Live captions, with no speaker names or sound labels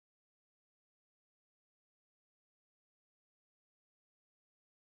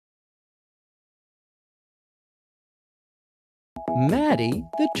Matty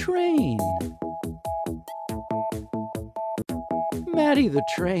the train. Matty the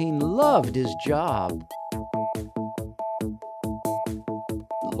train loved his job.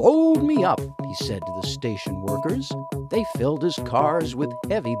 "Load me up," he said to the station workers. They filled his cars with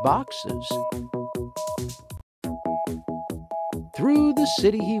heavy boxes. Through the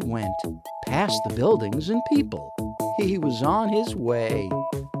city he went, past the buildings and people. He was on his way.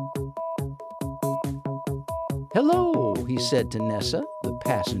 "Hello," he said to Nessa, the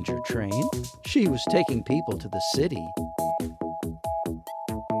passenger train. She was taking people to the city.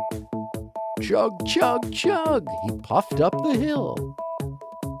 Chug, chug, chug, he puffed up the hill.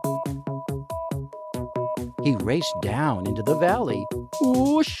 He raced down into the valley.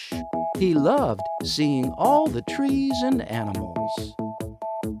 Whoosh! He loved seeing all the trees and animals.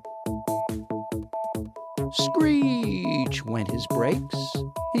 Screech went his brakes.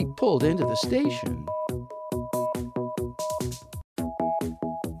 He pulled into the station.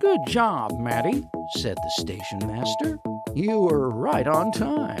 "Good job, Matty," said the station master. "You were right on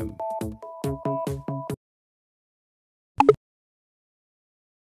time."